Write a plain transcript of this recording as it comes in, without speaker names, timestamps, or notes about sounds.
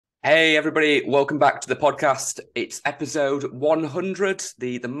Hey everybody, welcome back to the podcast. It's episode 100,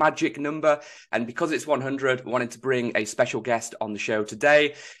 the magic number, and because it's 100, I wanted to bring a special guest on the show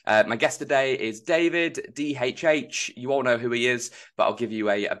today. My guest today is David, DHH. You all know who he is, but I'll give you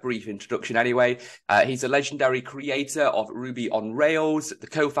a brief introduction anyway. He's a legendary creator of Ruby on Rails, the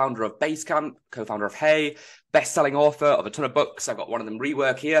co-founder of Basecamp, co-founder of Hey, best-selling author of a ton of books. I've got one of them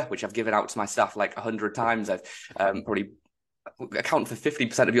rework here, which I've given out to my staff like 100 times. I've probably account for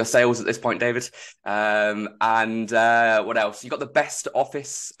 50% of your sales at this point, David. What else? You got the best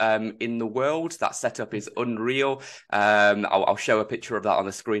office in the world. That setup is unreal. I'll show a picture of that on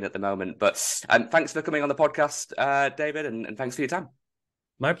the screen at the moment. But thanks for coming on the podcast, David, and thanks for your time.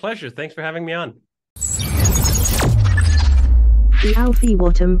 My pleasure. Thanks for having me on. The Alfie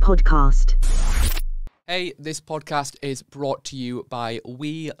Whattam podcast. Hey, this podcast is brought to you by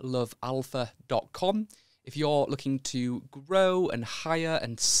WeLoveAlpha.com. If you're looking to grow and hire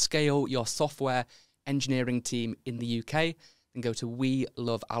and scale your software engineering team in the UK, then go to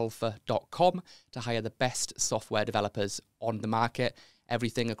WeLoveAlpha.com to hire the best software developers on the market.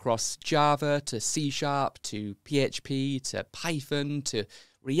 Everything across Java to C# to PHP to Python to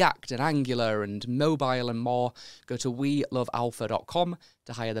React and Angular and mobile and more. Go to WeLoveAlpha.com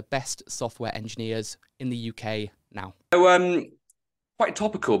to hire the best software engineers in the UK now. So, quite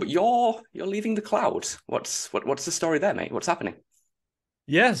topical, but you're leaving the cloud. What's the story there, mate? What's happening?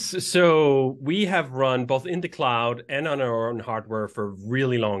 Yes, so we have run both in the cloud and on our own hardware for a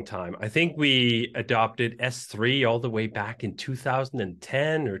really long time. I think we adopted S3 all the way back in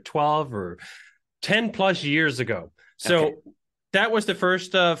 2010 or 12 or 10 plus years ago. So okay. That was the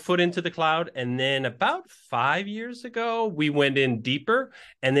first foot into the cloud. And then about 5 years ago, we went in deeper.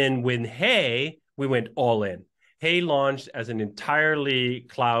 And then when Hey, we went all in. Hey launched as an entirely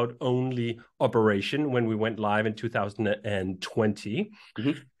cloud-only operation when we went live in 2020.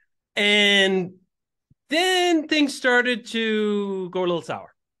 Mm-hmm. And then things started to go a little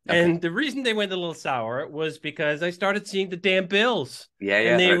sour. Okay. And the reason they went a little sour was because I started seeing the damn bills.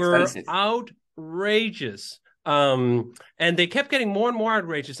 And they were outrageous. And they kept getting more and more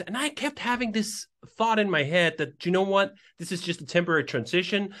outrageous. And I kept having this thought in my head that, you know what, this is just a temporary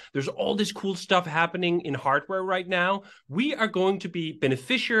transition. There's all this cool stuff happening in hardware right now. We are going to be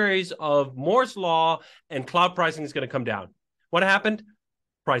beneficiaries of Moore's law, and cloud pricing is going to come down. What happened?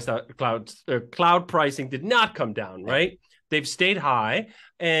 Cloud pricing did not come down, right? They've stayed high,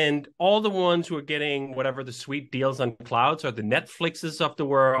 and all the ones who are getting whatever the sweet deals on clouds are the Netflixes of the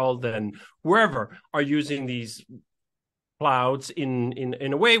world and wherever are using these clouds in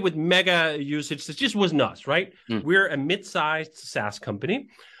a way with mega usage that just wasn't us, right? We're a mid-sized SaaS company,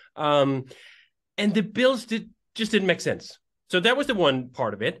 and the bills just didn't make sense. So that was the one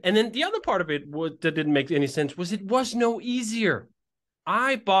part of it. And then the other part of it that didn't make any sense was it was no easier.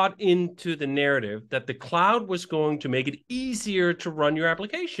 I bought into the narrative that the cloud was going to make it easier to run your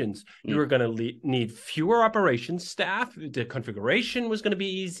applications. You were going to need fewer operations staff. The configuration was going to be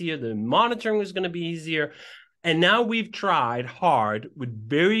easier. The monitoring was going to be easier. And now we've tried hard with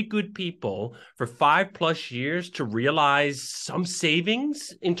very good people for 5+ years to realize some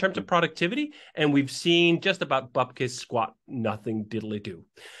savings in terms of productivity. And we've seen just about bupkis squat, nothing diddly do.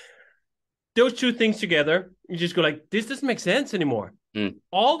 Those two things together, you just go like, this doesn't make sense anymore.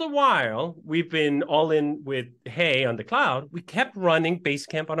 All the while, we've been all in with Hey on the cloud. We kept running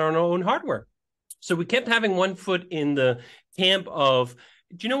Basecamp on our own hardware. So we kept having one foot in the camp of,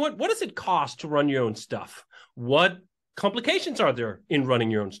 do you know what? What does it cost to run your own stuff? What complications are there in running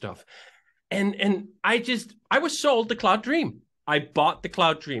your own stuff? And I was sold the cloud dream. I bought the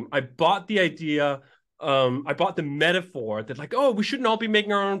cloud dream. I bought the idea. I bought the metaphor that like, oh, we shouldn't all be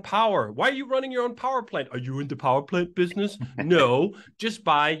making our own power. Why are you running your own power plant? Are you in the power plant business? No, just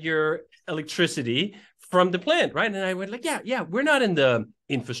buy your electricity from the plant, right? And I went like, yeah, we're not in the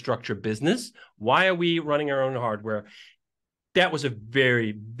infrastructure business. Why are we running our own hardware? That was a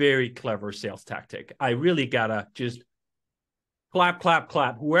very, very clever sales tactic. I really gotta just clap.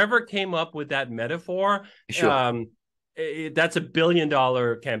 Whoever came up with that metaphor, sure. That's $1 billion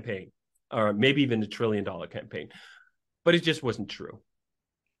campaign. Or maybe even $1 trillion campaign. But it just wasn't true.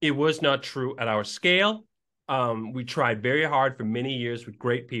 It was not true at our scale. We tried very hard for many years with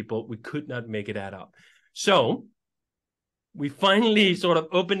great people. We could not make it add up. So we finally sort of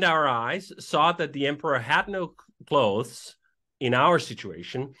opened our eyes, saw that the emperor had no clothes in our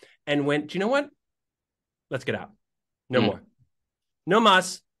situation, and went, do you know what? Let's get out. No more. No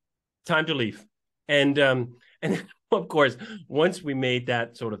mas. Time to leave. And of course, once we made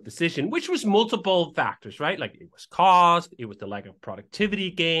that sort of decision, which was multiple factors, right? Like it was cost, it was the lack of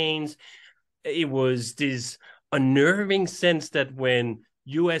productivity gains, it was this unnerving sense that when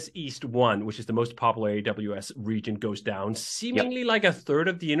US East 1, which is the most popular AWS region, goes down. Seemingly like a third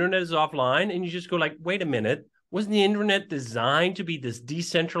of the internet is offline. And you just go like, wait a minute, wasn't the internet designed to be this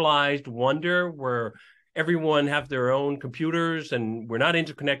decentralized wonder where everyone have their own computers and we're not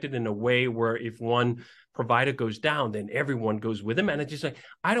interconnected in a way where if one provider goes down, then everyone goes with them? And it's just like,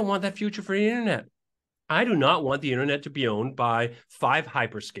 I don't want that future for the internet. I do not want the internet to be owned by 5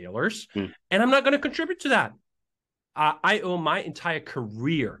 hyperscalers, and I'm not going to contribute to that. I owe my entire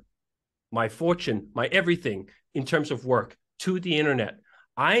career, my fortune, my everything in terms of work to the internet.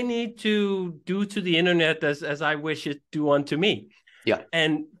 I need to do to the internet as I wish it do unto me. Yeah.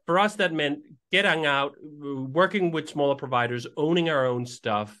 And for us, that meant getting out, working with smaller providers, owning our own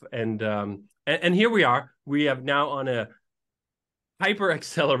stuff. And here we are. We have now on a hyper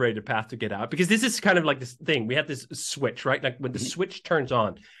accelerated path to get out, because this is kind of like this thing. We have this switch, right? Like when the switch turns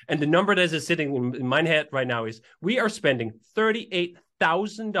on, and the number that is sitting in my head right now is we are spending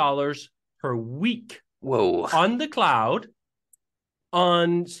 $38,000 per week on the cloud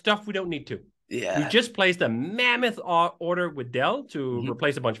on stuff we don't need to. Yeah. We just placed a mammoth order with Dell to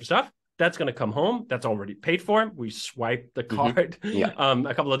replace a bunch of stuff. That's going to come home. That's already paid for. We swiped the card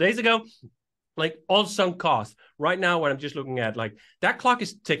a couple of days ago. Like all sunk costs. Right now, what I'm just looking at, like that clock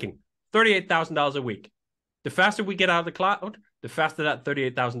is ticking. $38,000 a week. The faster we get out of the cloud, the faster that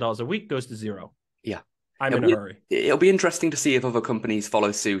 $38,000 a week goes to zero. Yeah. I'm in a hurry. It'll be interesting to see if other companies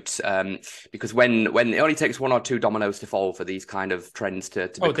follow suit, because when it only takes 1 or 2 dominoes to fall for these kind of trends to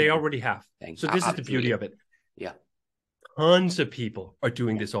they already have. So this is the beauty of it. Yeah. Tons of people are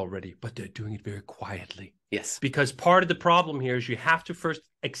doing this already, but they're doing it very quietly. Yes. Because part of the problem here is you have to first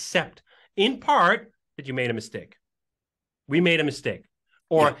accept, in part, that you made a mistake. We made a mistake.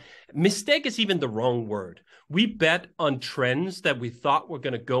 Or mistake is even the wrong word. We bet on trends that we thought were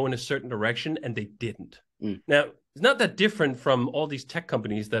going to go in a certain direction, and they didn't. Now, it's not that different from all these tech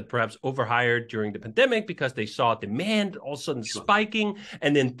companies that perhaps overhired during the pandemic because they saw demand all of a sudden spiking,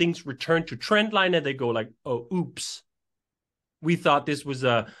 and then things return to trend line, and they go like, oh, oops. We thought this was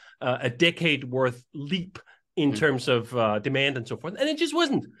a decade worth leap in terms of demand and so forth. And it just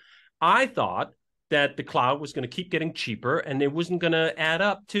wasn't. I thought that the cloud was going to keep getting cheaper and it wasn't going to add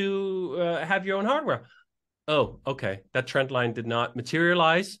up to have your own hardware. Oh, okay. That trend line did not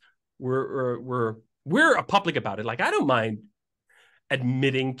materialize. We're public about it. Like, I don't mind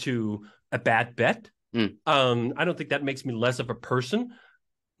admitting to a bad bet. I don't think that makes me less of a person.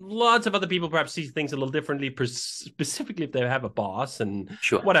 Lots of other people perhaps see things a little differently, specifically if they have a boss and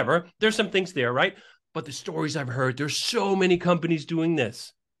whatever. There's some things there, right? But the stories I've heard, there's so many companies doing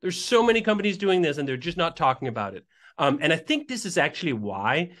this. There's so many companies doing this, and they're just not talking about it. And I think this is actually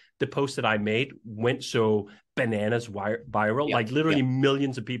why the post that I made went so bananas viral. Like literally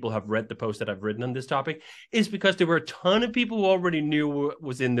millions of people have read the post that I've written on this topic, is because there were a ton of people who already knew what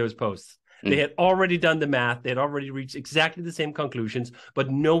was in those posts. They had already done the math. They had already reached exactly the same conclusions,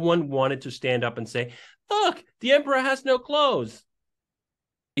 but no one wanted to stand up and say, look, the emperor has no clothes.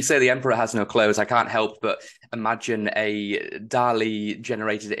 You say the emperor has no clothes. I can't help but imagine a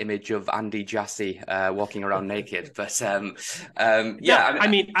DALL-E-generated image of Andy Jassy walking around naked. But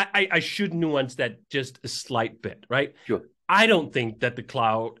I should nuance that just a slight bit, right? Sure. I don't think that the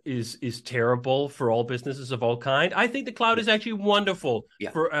cloud is terrible for all businesses of all kind. I think the cloud is actually wonderful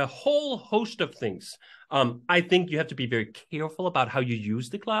for a whole host of things. I think you have to be very careful about how you use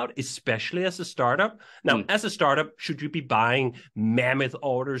the cloud, especially as a startup. Now, as a startup, should you be buying mammoth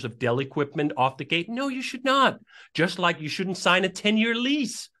orders of Dell equipment off the gate? No, you should not. Just like you shouldn't sign a 10-year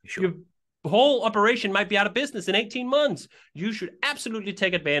lease. Sure. Your whole operation might be out of business in 18 months. You should absolutely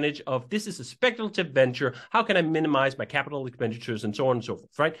take advantage of, this is a speculative venture. How can I minimize my capital expenditures and so on and so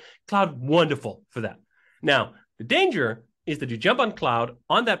forth, right? Cloud, wonderful for that. Now, the danger is that you jump on cloud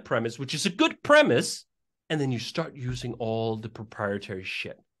on that premise, which is a good premise, and then you start using all the proprietary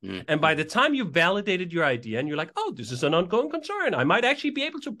shit. And by the time you've validated your idea and you're like, oh, this is an ongoing concern, I might actually be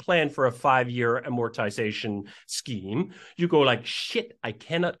able to plan for a 5-year amortization scheme. You go like, shit, I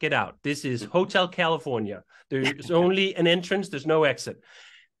cannot get out. This is Hotel California. There's only an entrance. There's no exit.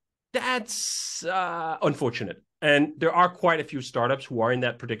 That's unfortunate. And there are quite a few startups who are in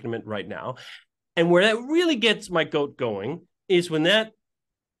that predicament right now. And where that really gets my goat going is when that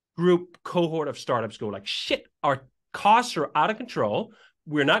cohort of startups go like, shit, our costs are out of control.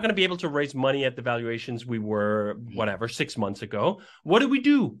 We're not going to be able to raise money at the valuations we were, 6 months ago. What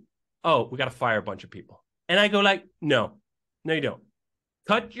do? Oh, we got to fire a bunch of people. And I go like, no, you don't.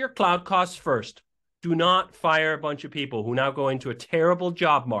 Cut your cloud costs first. Do not fire a bunch of people who now go into a terrible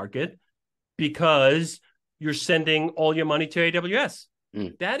job market because you're sending all your money to AWS.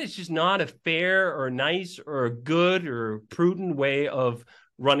 That is just not a fair or nice or a good or prudent way of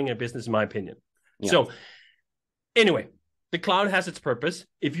running a business, in my opinion. Yeah. So anyway, the cloud has its purpose.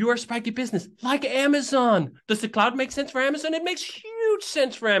 If you are a spiky business like Amazon, does the cloud make sense for Amazon? It makes huge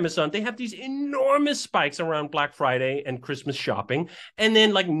sense for Amazon. They have these enormous spikes around Black Friday and Christmas shopping. And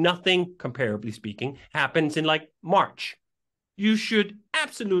then like nothing, comparably speaking, happens in like March. You should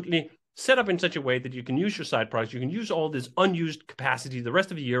absolutely set up in such a way that you can use your side products. You can use all this unused capacity the rest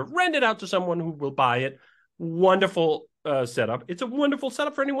of the year, rent it out to someone who will buy it. Wonderful setup. It's a wonderful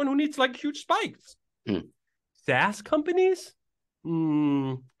setup for anyone who needs like huge spikes. SaaS companies?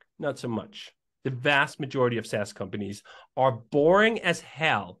 Not so much. The vast majority of SaaS companies are boring as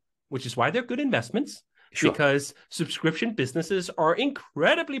hell, which is why they're good investments. Sure. Because subscription businesses are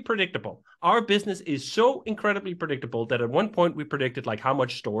incredibly predictable. Our business is so incredibly predictable that at one point we predicted like how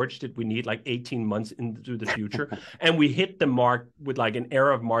much storage did we need like 18 months into the future. And we hit the mark with like an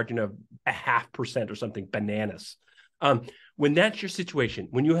error of margin of 0.5% or something bananas. When that's your situation,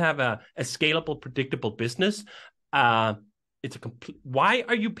 when you have a scalable, predictable business, it's a complete, why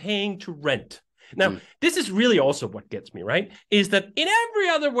are you paying to rent? Now, this is really also what gets me, right? Is that in every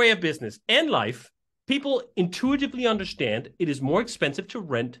other way of business and life, people intuitively understand it is more expensive to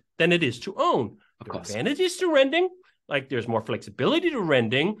rent than it is to own. There are advantages to renting, like there's more flexibility to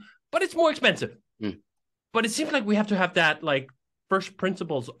renting, but it's more expensive. But it seems like we have to have that like first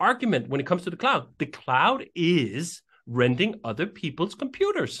principles argument when it comes to the cloud. The cloud is renting other people's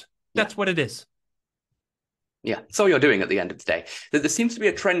computers. That's what it is. Yeah, that's all you're doing at the end of the day. There seems to be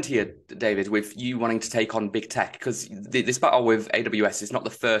a trend here, David, with you wanting to take on big tech, because this battle with AWS is not the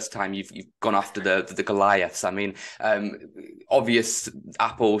first time you've gone after the Goliaths. I mean, obvious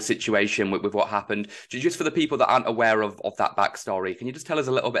Apple situation with what happened. Just for the people that aren't aware of that backstory, can you just tell us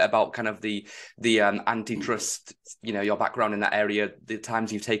a little bit about kind of the antitrust, your background in that area, the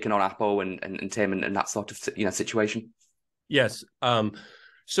times you've taken on Apple and Tim and that sort of situation? Yes.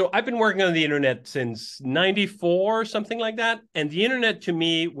 So I've been working on the internet since 94, something like that. And the internet to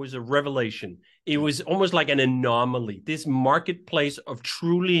me was a revelation. It was almost like an anomaly, this marketplace of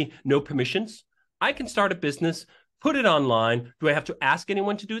truly no permissions. I can start a business, put it online. Do I have to ask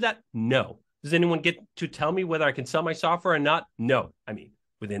anyone to do that? No. Does anyone get to tell me whether I can sell my software or not? No. I mean,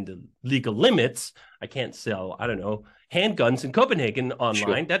 within the legal limits, I can't sell, I don't know, handguns in Copenhagen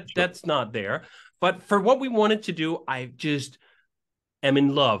online. Sure. That's not there. But for what we wanted to do, I just am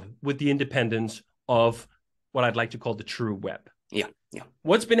in love with the independence of what I'd like to call the true web. Yeah.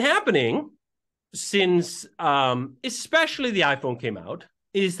 What's been happening since especially the iPhone came out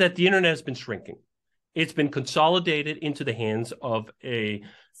is that the internet has been shrinking. It's been consolidated into the hands of a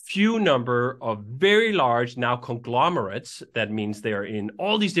few number of very large now conglomerates. That means they're in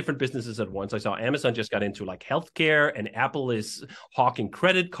all these different businesses at once. I saw Amazon just got into like healthcare, and Apple is hawking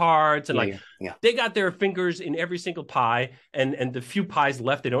credit cards, and they got their fingers in every single pie, and the few pies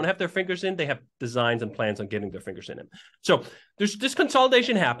left they don't have their fingers in, they have designs and plans on getting their fingers in them. So there's this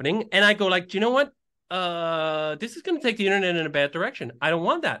consolidation happening, and I go like, do you know what? This is going to take the internet in a bad direction. I don't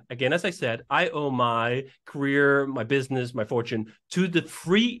want that. Again, as I said, I owe my career, my business, my fortune to the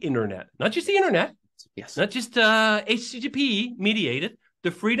free internet, not just the internet. Yes. Not just HTTP mediated,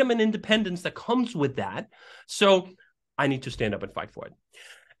 the freedom and independence that comes with that. So I need to stand up and fight for it.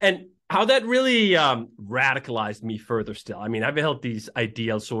 And how that really radicalized me further still. I mean, I've held these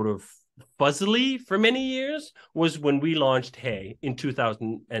ideals sort of fuzzily for many years was when we launched Hey in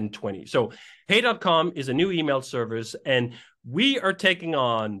 2020. So Hey.com is a new email service, and we are taking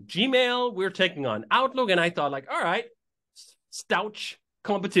on Gmail, we're taking on Outlook, and I thought like, all right, stouch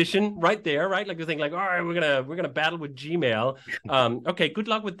competition right there, right? Like you think like, all right, we're gonna battle with Gmail. Okay, good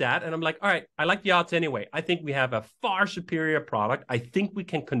luck with that. And I'm like, all right, I like the odds anyway. I think we have a far superior product. I think we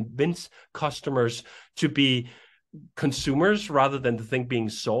can convince customers to be consumers rather than the thing being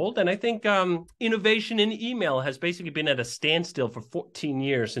sold. And I think innovation in email has basically been at a standstill for 14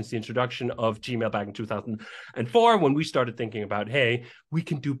 years since the introduction of Gmail back in 2004, when we started thinking about, hey, we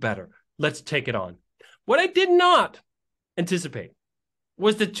can do better. Let's take it on. What I did not anticipate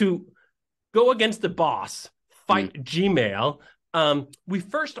was that to go against the boss, fight Gmail, we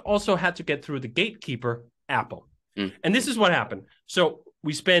first also had to get through the gatekeeper, Apple. And this is what happened. So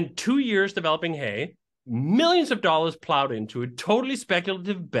we spent 2 years developing Hey, millions of dollars plowed into it, totally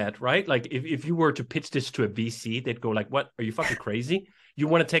speculative bet, right? Like if you were to pitch this to a VC, they'd go like, what, are you fucking crazy? You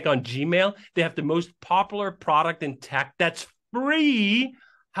want to take on Gmail? They have the most popular product in tech that's free.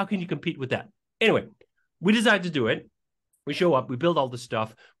 How can you compete with that? Anyway, we decided to do it. We show up, we build all this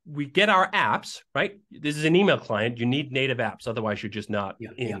stuff. We get our apps, right? This is an email client. You need native apps. Otherwise, you're just not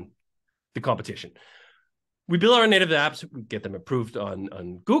in the competition. we build our native apps. We get them approved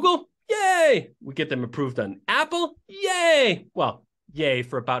on Google. Yay! We get them approved on Apple. Yay! Well, yay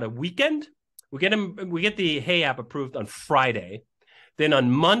for about a weekend. We get the Hey app approved on Friday. Then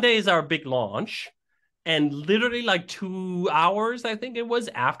on Monday is our big launch. And literally like 2 hours, I think it was,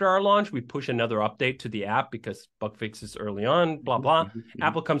 after our launch, we push another update to the app because bug fixes early on, blah, blah.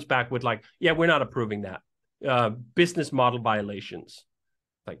 Apple comes back with like, yeah, we're not approving that. Business model violations.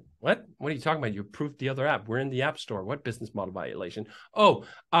 Like, what? What are you talking about? You approved the other app. We're in the App Store. What business model violation? Oh,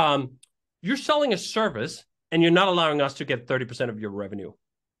 you're selling a service and you're not allowing us to get 30% of your revenue.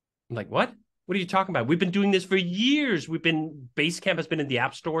 I'm like, what? What are you talking about? We've been doing this for years. Basecamp has been in the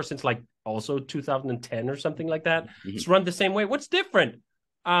App Store since like also 2010 or something like that. It's run the same way. What's different?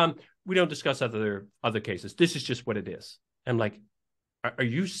 We don't discuss other cases. This is just what it is. I'm like, are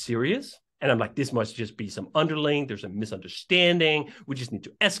you serious? And I'm like, this must just be some underling. There's a misunderstanding. We just need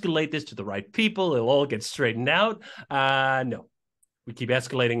to escalate this to the right people. It'll all get straightened out. No, we keep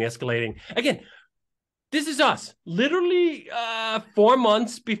escalating. Again, this is us. Literally 4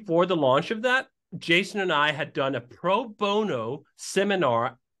 months before the launch of that, Jason and I had done a pro bono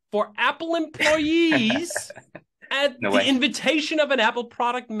seminar for Apple employees at the invitation of an Apple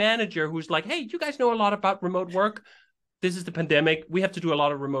product manager who's like, hey, you guys know a lot about remote work. This is the pandemic. We have to do a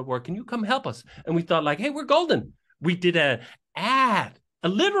lot of remote work. Can you come help us? And we thought like, hey, we're golden. We did a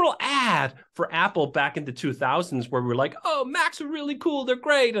literal ad for Apple back in the 2000s where we're like, oh, Macs are really cool. They're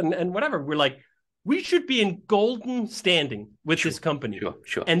great. And whatever. We're like, we should be in golden standing with this company.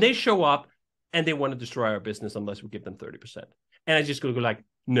 Sure. And they show up and they want to destroy our business unless we give them 30%. And I just go like,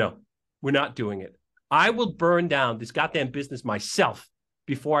 no, we're not doing it. I will burn down this goddamn business myself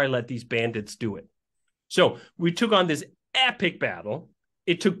before I let these bandits do it. So we took on this epic battle.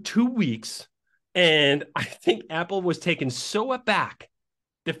 It took 2 weeks. And I think Apple was taken so aback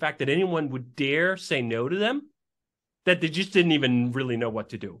the fact that anyone would dare say no to them that they just didn't even really know what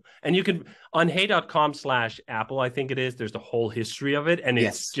to do. And you can, on hey.com/Apple, I think it is, there's the whole history of it. And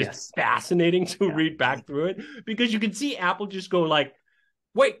it's just fascinating to read back through it because you can see Apple just go like,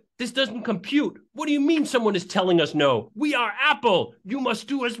 wait, this doesn't compute. What do you mean someone is telling us no? We are Apple. You must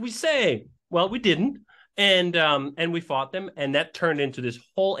do as we say. Well, we didn't. And we fought them, and that turned into this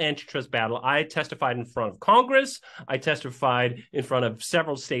whole antitrust battle. I testified in front of Congress. I testified in front of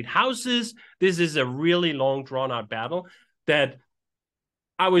several state houses. This is a really long, drawn-out battle that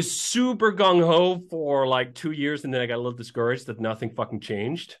I was super gung-ho for like 2 years, and then I got a little discouraged that nothing fucking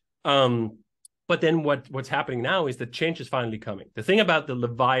changed. But then what's happening now is that change is finally coming. The thing about the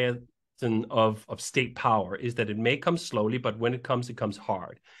Leviathan of state power is that it may come slowly, but when it comes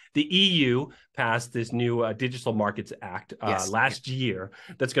hard. The EU passed this new Digital Markets Act last year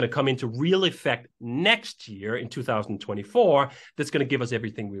that's going to come into real effect next year in 2024. That's going to give us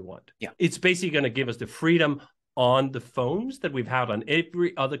everything we want. Yeah. It's basically going to give us the freedom on the phones that we've had on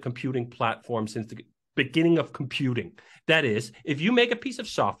every other computing platform since the beginning of computing. That is, if you make a piece of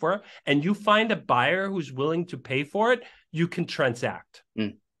software and you find a buyer who's willing to pay for it, you can transact.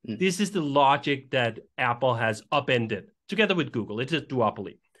 This is the logic that Apple has upended together with Google. It's a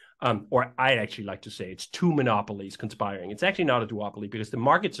duopoly. Or I actually like to say it's two monopolies conspiring. It's actually not a duopoly because the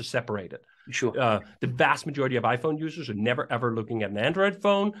markets are separated. Sure. The vast majority of iPhone users are never, ever looking at an Android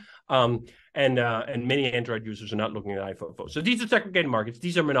phone. And many Android users are not looking at iPhone phones. So these are segregated markets.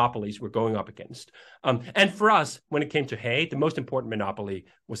 These are monopolies we're going up against. And for us, when it came to Hey, the most important monopoly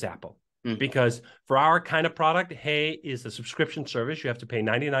was Apple. Because for our kind of product, Hey is a subscription service. You have to pay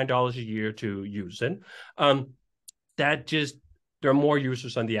 $99 a year to use it. There are more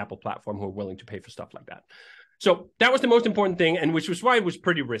users on the Apple platform who are willing to pay for stuff like that. So that was the most important thing, and which was why it was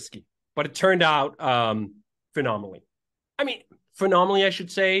pretty risky. But it turned out phenomenally. I mean, phenomenally, I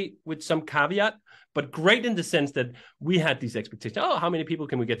should say, with some caveat, but great in the sense that we had these expectations. Oh, how many people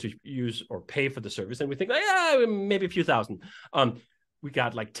can we get to use or pay for the service? And we think, like, yeah, maybe a few thousand. We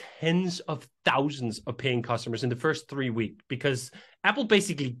got like tens of thousands of paying customers in the first 3 weeks because Apple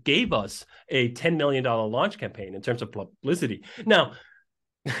basically gave us a $10 million launch campaign in terms of publicity. Now,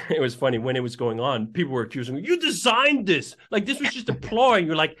 it was funny when it was going on, people were accusing me, you designed this. Like this was just a ploy.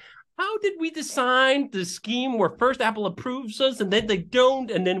 You're like, how did we design the scheme where first Apple approves us and then they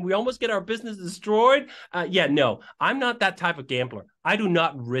don't, and then we almost get our business destroyed? No, I'm not that type of gambler. I do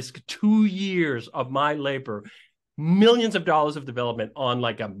not risk 2 years of my labor, millions of dollars of development on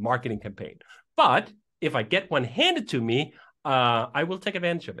like a marketing campaign. But if I get one handed to me, I will take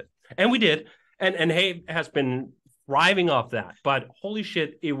advantage of it. And we did. And Hey has been thriving off that. But holy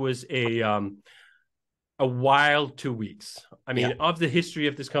shit, it was a wild 2 weeks. I mean, of the history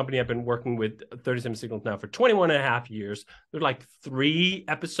of this company, I've been working with 37 Signals now for 21 and a half years. There are like 3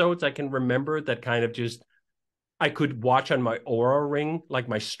 episodes I can remember that kind of just I could watch on my Aura Ring, like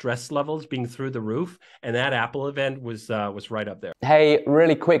my stress levels being through the roof. And that Apple event was right up there. Hey,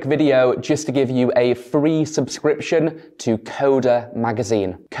 really quick video just to give you a free subscription to Coder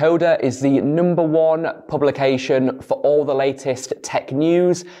magazine. Coder is the #1 publication for all the latest tech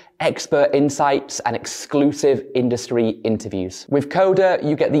news, expert insights, and exclusive industry interviews. With Coder,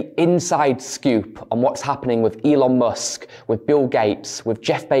 you get the inside scoop on what's happening with Elon Musk, with Bill Gates, with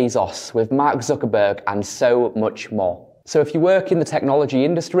Jeff Bezos, with Mark Zuckerberg, and so much more. So if you work in the technology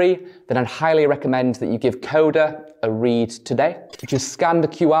industry, then I'd highly recommend that you give Coder a read today. Just scan the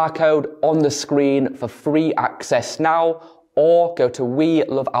QR code on the screen for free access now, or go to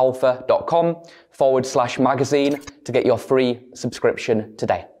welovealpha.com/magazine to get your free subscription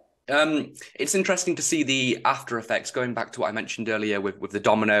today. It's interesting to see the after effects, going back to what I mentioned earlier with the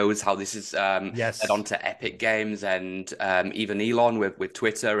dominoes, how this is led on to Epic Games and even Elon with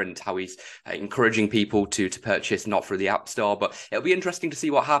Twitter, and how he's encouraging people to purchase not through the App Store. But it'll be interesting to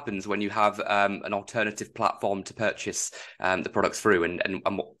see what happens when you have an alternative platform to purchase the products through, and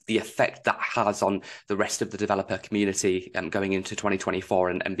what the effect that has on the rest of the developer community going into 2024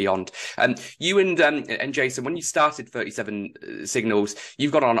 and beyond. You and Jason, when you started 37 Signals,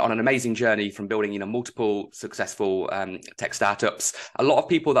 you've gone on an amazing journey from building, multiple successful tech startups. A lot of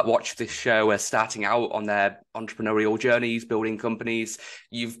people that watch this show are starting out on their entrepreneurial journeys, building companies.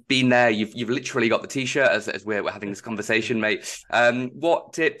 You've been there. You've literally got the t-shirt as we're having this conversation, mate.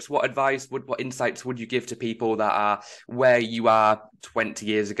 What tips, what advice, what insights would you give to people that are where you are 20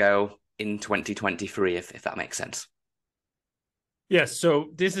 years ago in 2023, if that makes sense? Yes,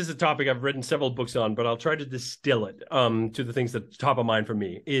 so this is a topic I've written several books on, but I'll try to distill it to the things that's top of mind for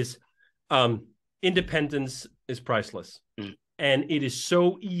me. Is independence is priceless. And it is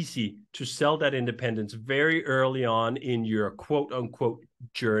so easy to sell that independence very early on in your quote unquote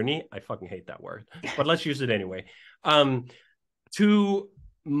journey. I fucking hate that word, but let's use it anyway. To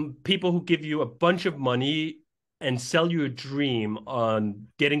people who give you a bunch of money and sell you a dream on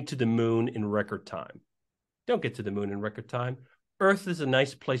getting to the moon in record time. Don't get to the moon in record time. Earth is a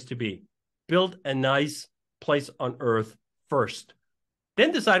nice place to be. Build a nice place on Earth first.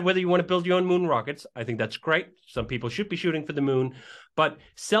 Then decide whether you want to build your own moon rockets. I think that's great. Some people should be shooting for the moon. But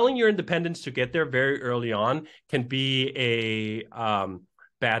selling your independence to get there very early on can be a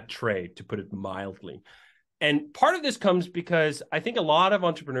bad trade, to put it mildly. And part of this comes because I think a lot of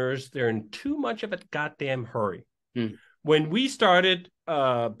entrepreneurs, they're in too much of a goddamn hurry. When we started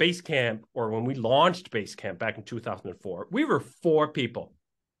Basecamp, or when we launched Basecamp back in 2004, we were 4 people.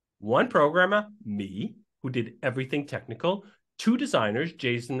 1 programmer, me, who did everything technical, 2 designers,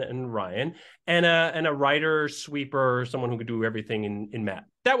 Jason and Ryan, and a writer, sweeper, someone who could do everything in Matt.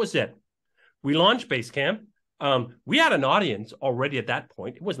 That was it. We launched Basecamp. We had an audience already at that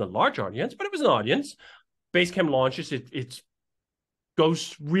point. It wasn't a large audience, but it was an audience. Basecamp launches. It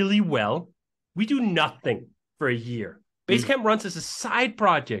goes really well. We do nothing for a year. Basecamp runs as a side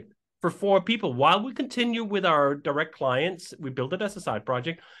project for 4 people. While we continue with our direct clients, we build it as a side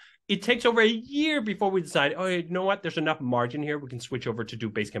project. It takes over a year before we decide, oh, you know what? There's enough margin here. We can switch over to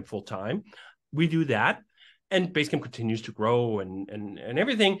do Basecamp full time. We do that. And Basecamp continues to grow and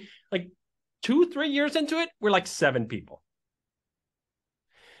everything. Like 2-3 years into it, we're like 7 people.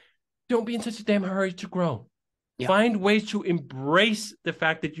 Don't be in such a damn hurry to grow. Yeah. Find ways to embrace the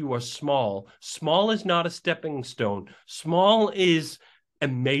fact that you are small. Small is not a stepping stone. Small is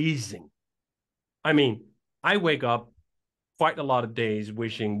amazing. I mean, I wake up quite a lot of days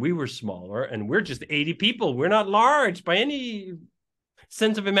wishing we were smaller, and we're just 80 people. We're not large by any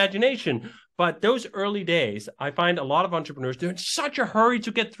sense of imagination. But those early days, I find a lot of entrepreneurs, they're in such a hurry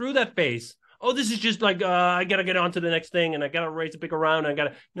to get through that phase. Oh, this is just like, I got to get on to the next thing, and I got to raise a bigger round. And I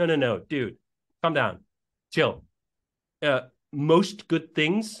got to, no, dude, calm down, chill. Most good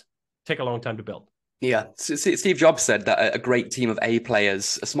things take a long time to build. Yeah, Steve Jobs said that a great team of A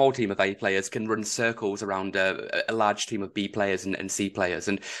players, a small team of A players, can run circles around a large team of B players and C players.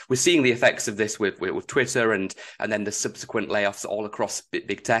 And we're seeing the effects of this with Twitter and then the subsequent layoffs all across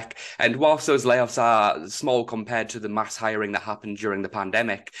big tech. And whilst those layoffs are small compared to the mass hiring that happened during the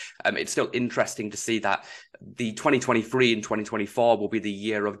pandemic, it's still interesting to see that the 2023 and 2024 will be the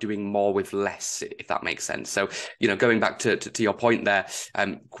year of doing more with less, if that makes sense. So, going back to your point there,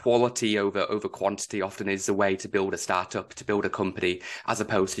 quality over quantity often is the way to build a startup, to build a company, as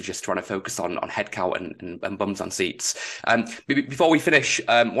opposed to just trying to focus on headcount and bums on seats. Before we finish,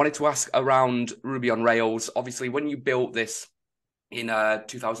 wanted to ask around Ruby on Rails. Obviously, when you built this in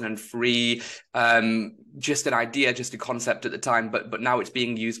 2003, just an idea, just a concept at the time, but now it's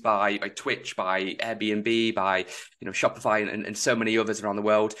being used by Twitch, by Airbnb, by Shopify, and so many others around the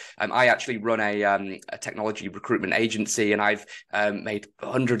world. I actually run a technology recruitment agency, and I've made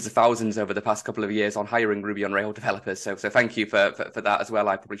hundreds of thousands over the past couple of years on hiring Ruby on Rails developers. So thank you for that as well.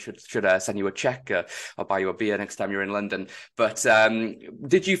 I probably should send you a check or buy you a beer next time you're in London. But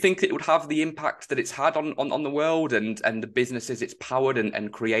did you think it would have the impact that it's had on the world and the businesses it's powered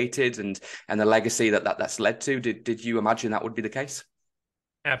and created and the legacy that's led to? Did you imagine that would be the case?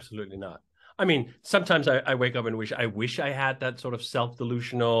 Absolutely not. I mean, sometimes I wake up and wish I had that sort of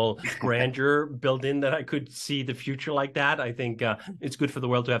self-delusional grandeur built in, that I could see the future like that. I think it's good for the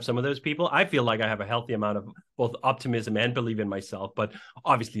world to have some of those people. I feel like I have a healthy amount of both optimism and belief in myself, but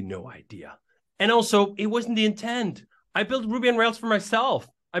obviously no idea. And also, it wasn't the intent. I built Ruby on Rails for myself.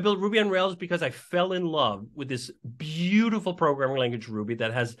 I built Ruby on Rails because I fell in love with this beautiful programming language, Ruby,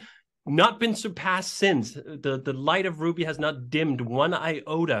 that has not been surpassed since. The light of Ruby has not dimmed one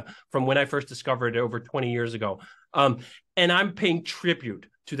iota from when I first discovered it over 20 years ago. And I'm paying tribute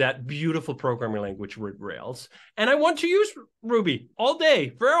to that beautiful programming language with Rails. And I want to use Ruby all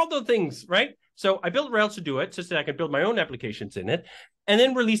day for all the things, right? So I built Rails to do it so that I can build my own applications in it, and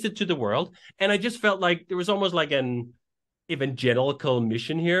then released it to the world. And I just felt like there was almost like an evangelical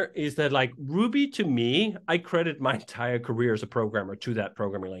mission here, is that like Ruby, to me, I credit my entire career as a programmer to that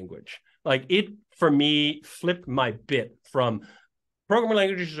programming language. Like it, for me, flipped my bit from programming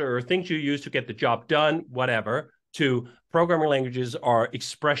languages are things you use to get the job done, whatever, to programming languages are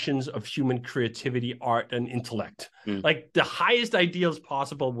expressions of human creativity, art, and intellect. Like the highest ideals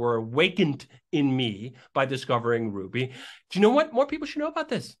possible were awakened in me by discovering Ruby. Do you know what? More people should know about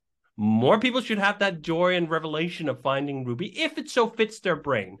this. More people should have that joy and revelation of finding Ruby if it so fits their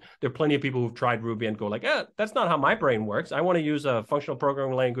brain. There are plenty of people who've tried Ruby and go like, that's not how my brain works. I want to use a functional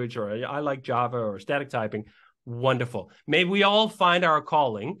programming language, or I like Java or static typing. Wonderful. May we all find our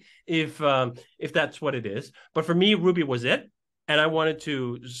calling if that's what it is. But for me, Ruby was it. And I wanted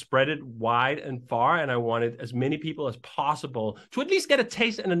to spread it wide and far. And I wanted as many people as possible to at least get a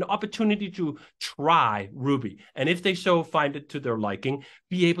taste and an opportunity to try Ruby. And if they so find it to their liking,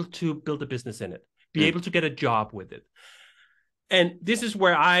 be able to build a business in it, be able to get a job with it. And this is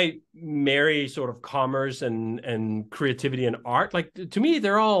where I marry sort of commerce and creativity and art. Like, to me,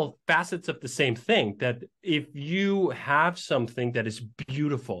 they're all facets of the same thing, that if you have something that is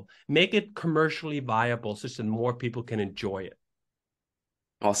beautiful, make it commercially viable so that more people can enjoy it.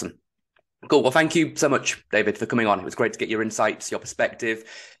 Awesome. Cool. Well, thank you so much, David, for coming on. It was great to get your insights, your perspective,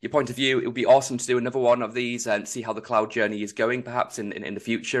 your point of view. It would be awesome to do another one of these and see how the cloud journey is going, perhaps in the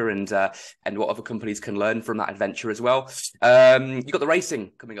future, and what other companies can learn from that adventure as well. You've got the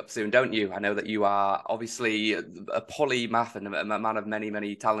racing coming up soon, don't you? I know that you are obviously a polymath and a man of many,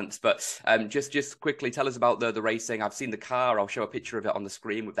 many talents, but just quickly tell us about the racing. I've seen the car. I'll show a picture of it on the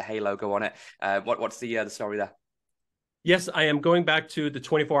screen with the Hey logo on it. What's the story there? Yes, I am going back to the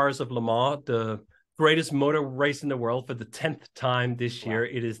 24 Hours of Le Mans, the greatest motor race in the world, for the 10th time this year.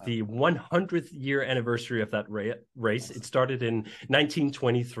 It is the 100th year anniversary of that race. It started in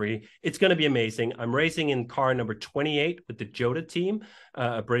 1923. It's going to be amazing. I'm racing in car number 28 with the Jota team,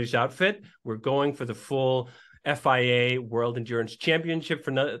 a British outfit. We're going for the full FIA World Endurance Championship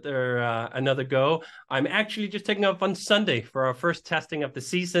for another go. I'm actually just taking off on Sunday for our first testing of the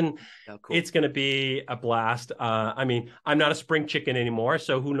season. Oh, cool. It's going to be a blast. I mean, I'm not a spring chicken anymore,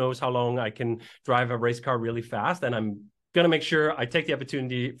 so who knows how long I can drive a race car really fast. And I'm going to make sure I take the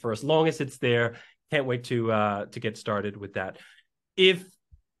opportunity for as long as it's there. Can't wait to get started with that. If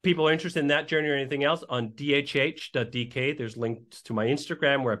people are interested in that journey or anything else, on dhh.dk, there's links to my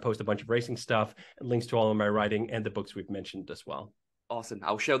Instagram where I post a bunch of racing stuff, and links to all of my writing and the books we've mentioned as well. Awesome.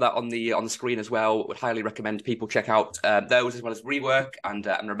 I'll show that on the screen as well. Would highly recommend people check out those, as well as Rework and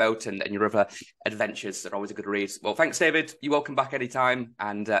Remote and your other adventures. They're always a good read. Well, thanks, David. You're welcome back anytime.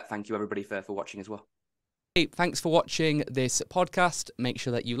 And thank you, everybody, for watching as well. Hey, thanks for watching this podcast. Make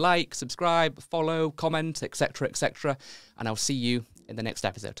sure that you like, subscribe, follow, comment, etc., etc. And I'll see you in the next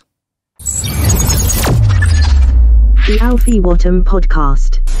episode. The Alfie Whattam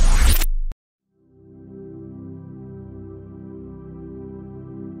Podcast.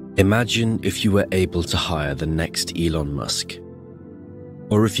 Imagine if you were able to hire the next Elon Musk.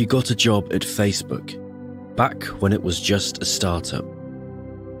 Or if you got a job at Facebook, back when it was just a startup.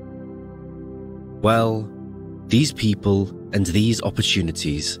 Well, these people and these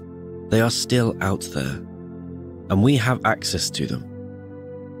opportunities, they are still out there, and we have access to them.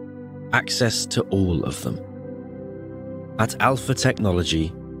 Access to all of them. At Alpha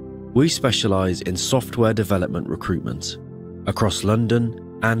Technology, we specialize in software development recruitment, across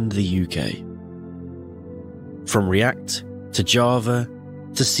London and the UK. From React to Java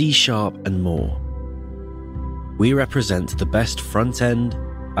to C# and more. We represent the best front-end,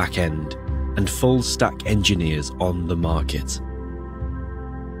 back-end, and full-stack engineers on the market.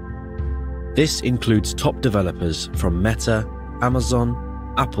 This includes top developers from Meta, Amazon,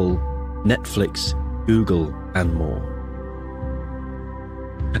 Apple, Netflix, Google, and more.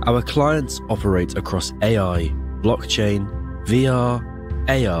 Our clients operate across AI, blockchain, VR,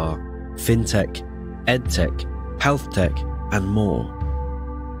 AR, fintech, edtech, health tech, and more.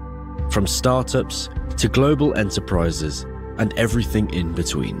 From startups to global enterprises and everything in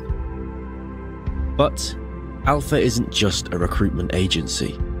between. But Alpha isn't just a recruitment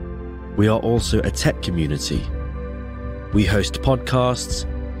agency. We are also a tech community. We host podcasts,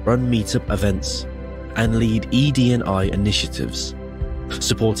 run meetup events, and lead ED&I initiatives,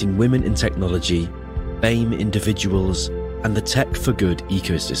 supporting women in technology, BAME individuals, and the Tech for Good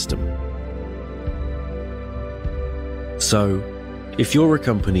ecosystem. So, if you're a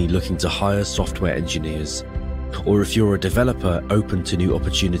company looking to hire software engineers, or if you're a developer open to new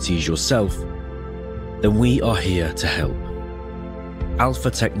opportunities yourself, then we are here to help.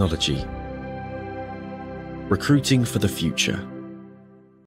 Alpha Technology. Recruiting for the future.